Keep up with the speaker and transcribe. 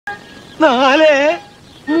നാല്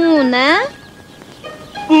മൂന്ന്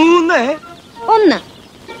മൂന്ന് ഒന്ന്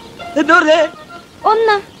എന്താ പറഞ്ഞേ?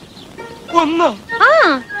 ഒന്ന് ഒന്നോ? ആ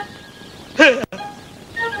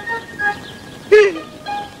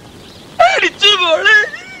അടിച്ചു മോളെ.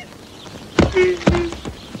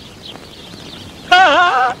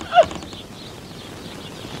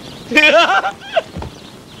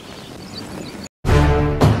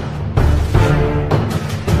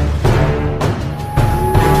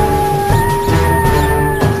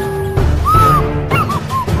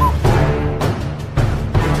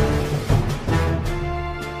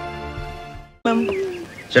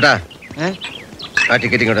 ചേട്ടാ ആ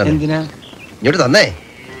ടിക്കറ്റ് ഇങ്ങോട്ട് എന്തിനാ? ഇങ്ങോട്ട് തന്നേ.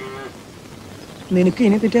 നിനക്ക്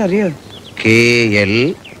ഇതിനെ പറ്റി അറിയോ? KL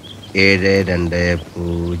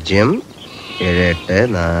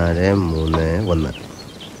 7207841.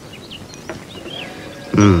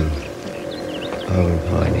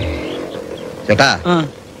 ചേട്ടാ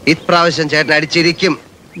ഇപ്രാവശ്യം ചേട്ടൻ അടിച്ചിരിക്കും.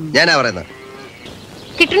 ഞാനാ പറയുന്നത്.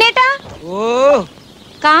 കിട്ടുന്നേട്ടാ. ഓ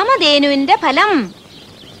കാമധേനുവിന്റെ ഫലം.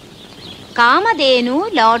 Kamadhenu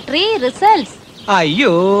lottery results.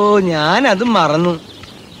 അയ്യോ ഞാൻ അത് മറന്നു.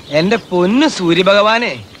 എന്റെ പൊന്നു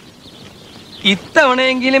സൂര്യഭഗവാനെ,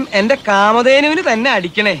 ഇത്തവണയെങ്കിലും എന്റെ കാമധേനുവിന് തന്നെ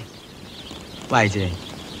അടിക്കണേ. വായിച്ചേ.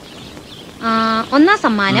 ഒന്നാം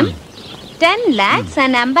സമ്മാനം 10 lakhs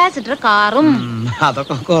ആൻഡ് അംബാസിഡർ കാറും.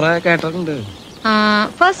 അതൊക്കെ കൊറേ കേട്ടിട്ടുണ്ട്.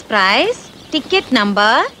 First prize ticket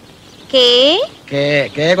number K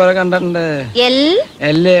കൊറേ കണ്ടിട്ടുണ്ട്. L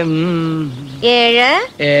 7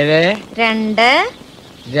 2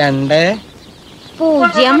 2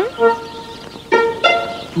 0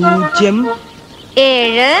 0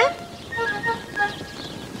 7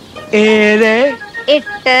 7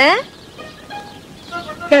 8.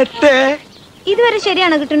 8. ഇതുവരെ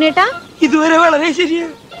ശരിയാണോ കിട്ടുന്നേട്ടാ? ഇതുവരെ വളരെ ശരിയാ.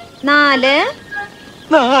 4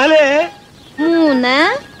 3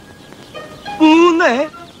 3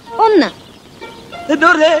 1 എന്താ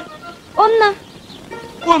പറഞ്ഞേ? ഒന്ന്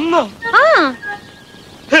ഒന്നോ? ആ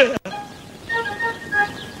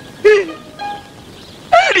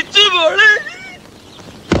അടിച്ചു മോളെ.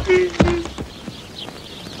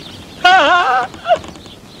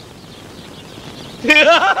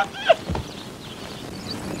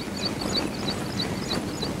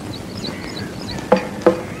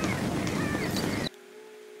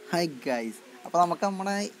 ഹായ് ഗൈസ്, അപ്പോൾ നമുക്ക്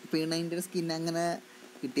നമ്മുടെ P-90 സ്കിൻ അങ്ങനെ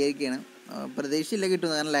കിട്ടിയിരിക്കുകയാണ്. പ്രതീക്ഷയില്ല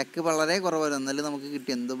കിട്ടുന്നത്, കാരണം ലക്ക് വളരെ കുറവായിരുന്നു. എന്നാലും നമുക്ക് കിട്ടി,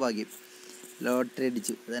 എന്തോ ഭാഗ്യം. ലോട്ടറി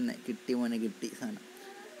അടിച്ചു, അത് തന്നെ കിട്ടി മോനെ, കിട്ടി സാധനം.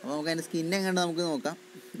 അപ്പോൾ നമുക്ക് അതിൻ്റെ സ്കിൻ എങ്ങനെ നമുക്ക് നോക്കാം.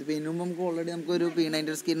 ഇപ്പോൾ ഇതിനു മുമ്പ് നമുക്ക് ഓൾറെഡി നമുക്കൊരു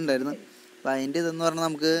P-90 സ്കിൻ ഉണ്ടായിരുന്നു. അപ്പോൾ അതിൻ്റെ ഇതെന്ന് പറഞ്ഞാൽ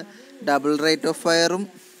നമുക്ക് ഡബിൾ റേറ്റ് ഓഫ് ഫയറും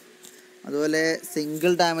അതുപോലെ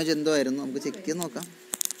സിംഗിൾ ഡാമേജ് എന്തോ ആയിരുന്നു. നമുക്ക് ചെക്ക് ചെയ്ത് നോക്കാം.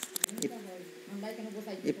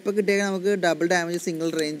 ഇപ്പോൾ കിട്ടിയാൽ നമുക്ക് double damage, single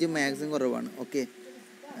range, maximum കുറവാണ്. ഓക്കെ,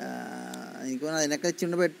 എനിക്ക് തോന്നുന്നു അതിനൊക്കെ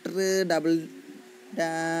വെച്ചുകൊണ്ട് better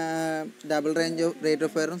double range rate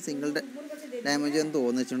of ഫയറും single damage എന്ന്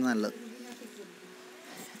തോന്നിച്ചുകൊണ്ട് നല്ലത്.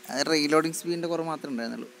 അത് റീലോഡിങ് സ്പീഡിൻ്റെ കുറവ് മാത്രമേ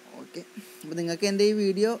ഉണ്ടായിരുന്നുള്ളൂ. ഓക്കെ, അപ്പോൾ നിങ്ങൾക്ക് എൻ്റെ ഈ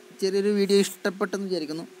വീഡിയോ, ചെറിയൊരു വീഡിയോ ഇഷ്ടപ്പെട്ടെന്ന്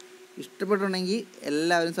വിചാരിക്കുന്നു. ഇഷ്ടപ്പെട്ടുണ്ടെങ്കിൽ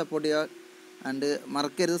എല്ലാവരും സപ്പോർട്ട് ചെയ്യുക. ആൻഡ്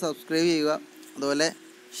മറക്കരുത് സബ്സ്ക്രൈബ് ചെയ്യുക, അതുപോലെ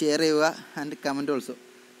ഷെയർ ചെയ്യുക ആൻഡ് കമൻറ്റ് ഓൾസോ.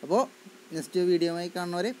 അപ്പോൾ നെക്സ്റ്റ് വീഡിയോയുമായി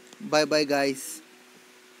കാണുന്നവരെ ബൈ ബൈ ഗായ്സ്.